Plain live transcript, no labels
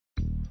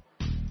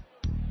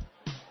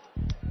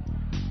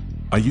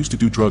I used to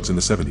do drugs in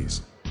the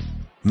 70s.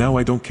 Now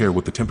I don't care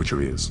what the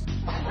temperature is.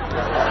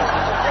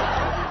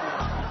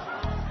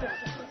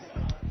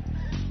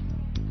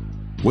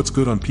 What's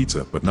good on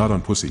pizza but not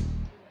on pussy?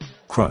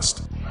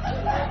 Crust.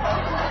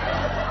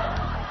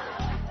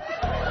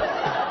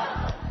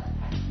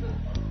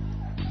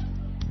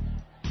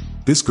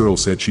 This girl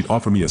said she'd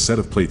offer me a set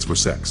of plates for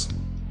sex.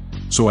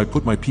 So I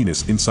put my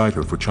penis inside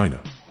her for China.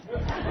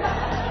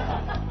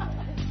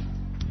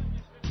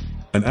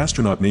 An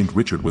astronaut named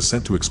Richard was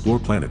sent to explore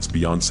planets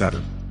beyond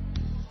Saturn.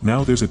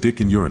 Now there's a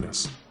dick in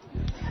Uranus.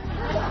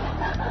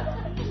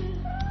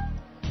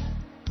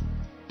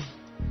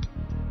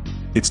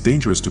 It's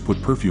dangerous to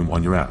put perfume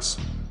on your ass.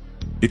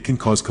 It can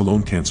cause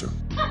colon cancer.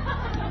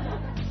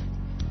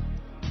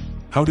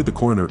 How did the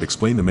coroner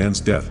explain the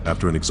man's death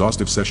after an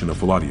exhaustive session of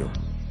fellatio?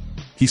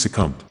 He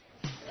succumbed.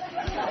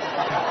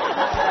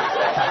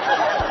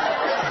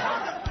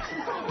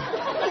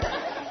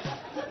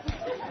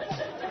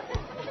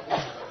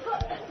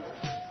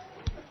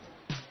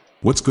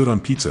 What's good on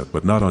pizza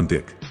but not on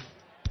dick?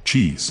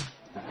 Cheese.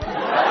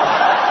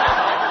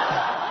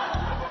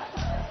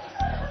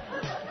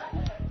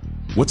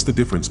 What's the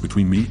difference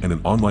between me and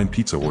an online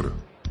pizza order?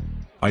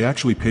 I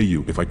actually pay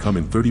you if I come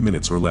in 30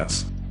 minutes or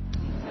less.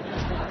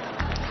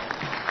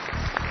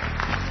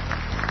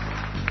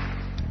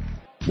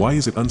 Why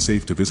is it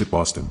unsafe to visit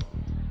Boston?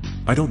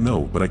 I don't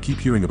know, but I keep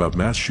hearing about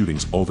mass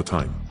shootings all the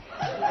time.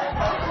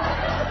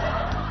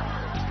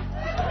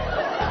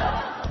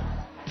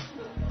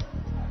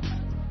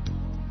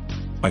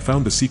 I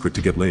found the secret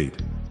to get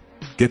laid.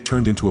 Get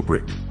turned into a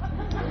brick.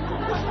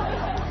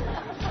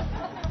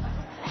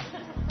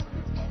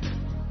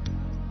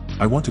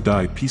 I want to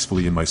die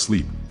peacefully in my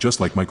sleep,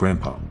 just like my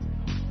grandpa.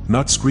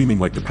 Not screaming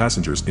like the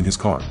passengers in his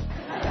car.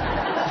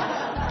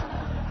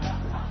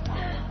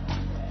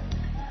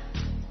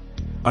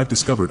 I've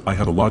discovered I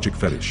have a logic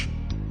fetish.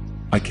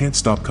 I can't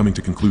stop coming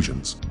to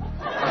conclusions.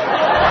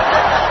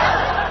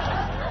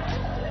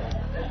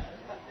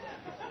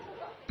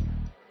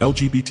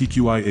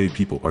 LGBTQIA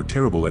people are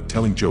terrible at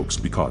telling jokes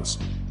because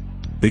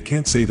they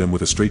can't say them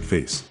with a straight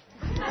face.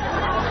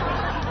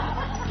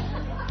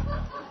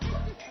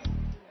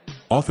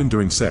 Often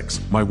during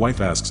sex, my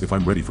wife asks if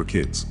I'm ready for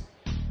kids.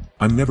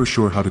 I'm never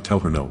sure how to tell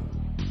her no.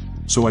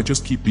 So I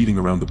just keep beating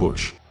around the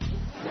bush.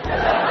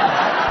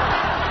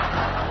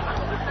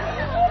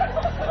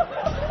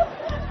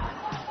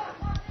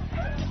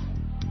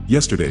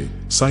 Yesterday,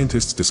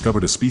 scientists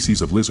discovered a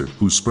species of lizard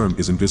whose sperm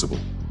is invisible.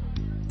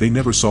 They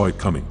never saw it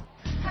coming.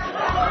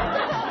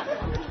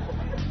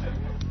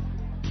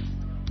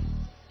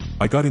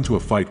 I got into a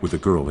fight with a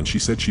girl and she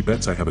said she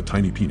bets I have a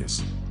tiny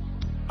penis.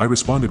 I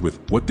responded with,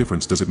 "What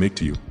difference does it make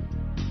to you?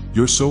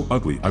 You're so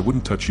ugly I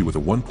wouldn't touch you with a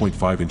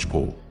 1.5-inch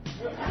pole."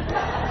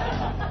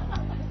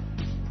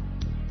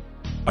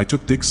 I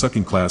took dick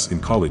sucking class in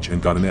college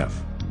and got an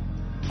F.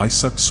 I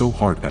sucked so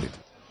hard at it.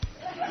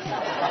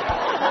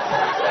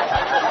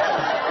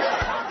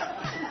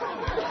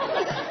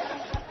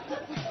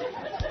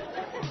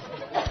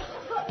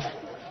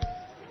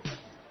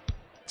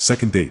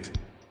 Second date.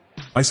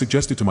 I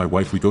suggested to my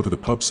wife we go to the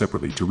pub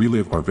separately to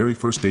relive our very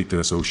first date,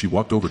 so she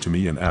walked over to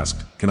me and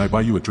asked, "Can I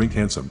buy you a drink,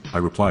 handsome?" I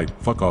replied,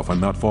 "Fuck off, I'm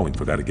not falling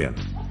for that again."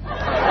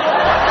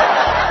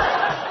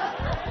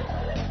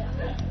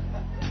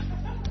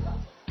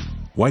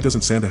 Why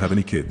doesn't Santa have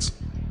any kids?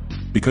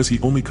 Because he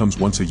only comes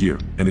once a year,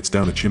 and it's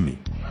down a chimney.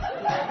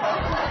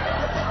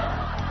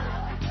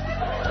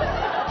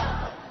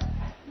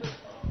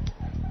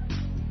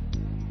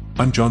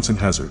 I'm Johnson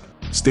Hazard.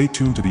 Stay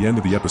tuned to the end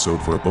of the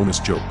episode for a bonus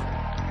joke.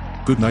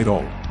 Good night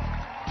all.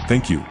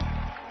 Thank you.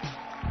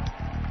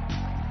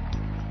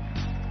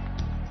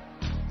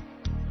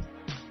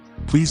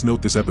 Please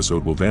note this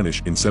episode will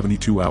vanish in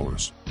 72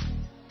 hours.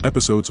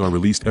 Episodes are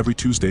released every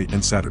Tuesday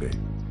and Saturday.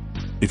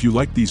 If you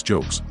like these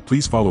jokes,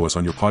 please follow us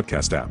on your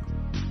podcast app.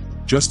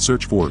 Just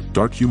search for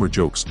Dark Humor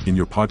Jokes in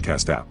your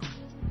podcast app.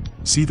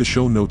 See the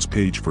show notes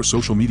page for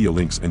social media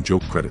links and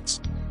joke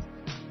credits.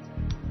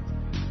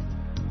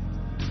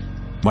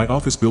 My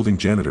office building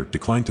janitor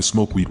declined to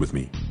smoke weed with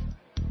me.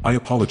 I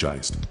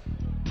apologized.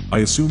 I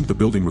assumed the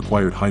building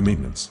required high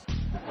maintenance.